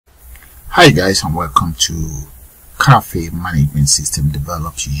Hi guys, and welcome to Café Management System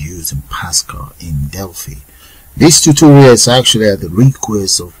Developed using Pascal in Delphi. This tutorial is actually at the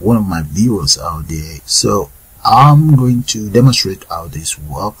request of one of my viewers out there, so I'm going to demonstrate how this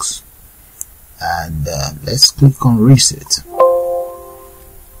works. And let's click on reset.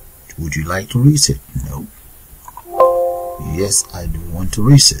 Would you like to reset? No. Yes, I do want to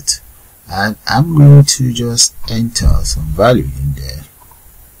reset, and I'm going to just enter some value in there.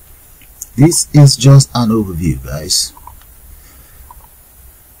 This is just an overview, guys.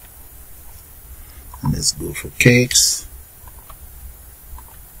 And let's go for cakes.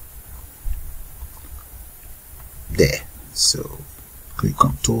 There. So click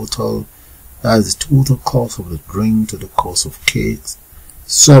on total. That's the total cost of the drink to the cost of cakes,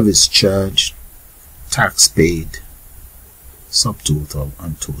 service charge, tax paid, subtotal,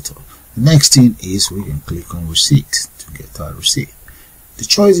 and total. The next thing is we can click on receipt to get our receipt. The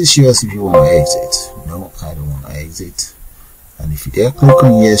choice is yours if you want to exit. No, I don't want to exit. And if you dare click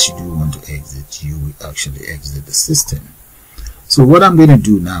on yes, you do want to exit, you will actually exit the system. So what I'm going to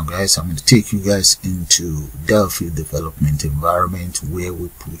do now, guys, I'm going to take you guys into Delphi development environment where we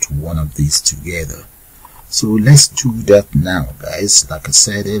put one of these together. So let's do that now, guys. Like I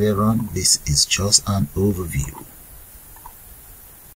said earlier on, this is just an overview.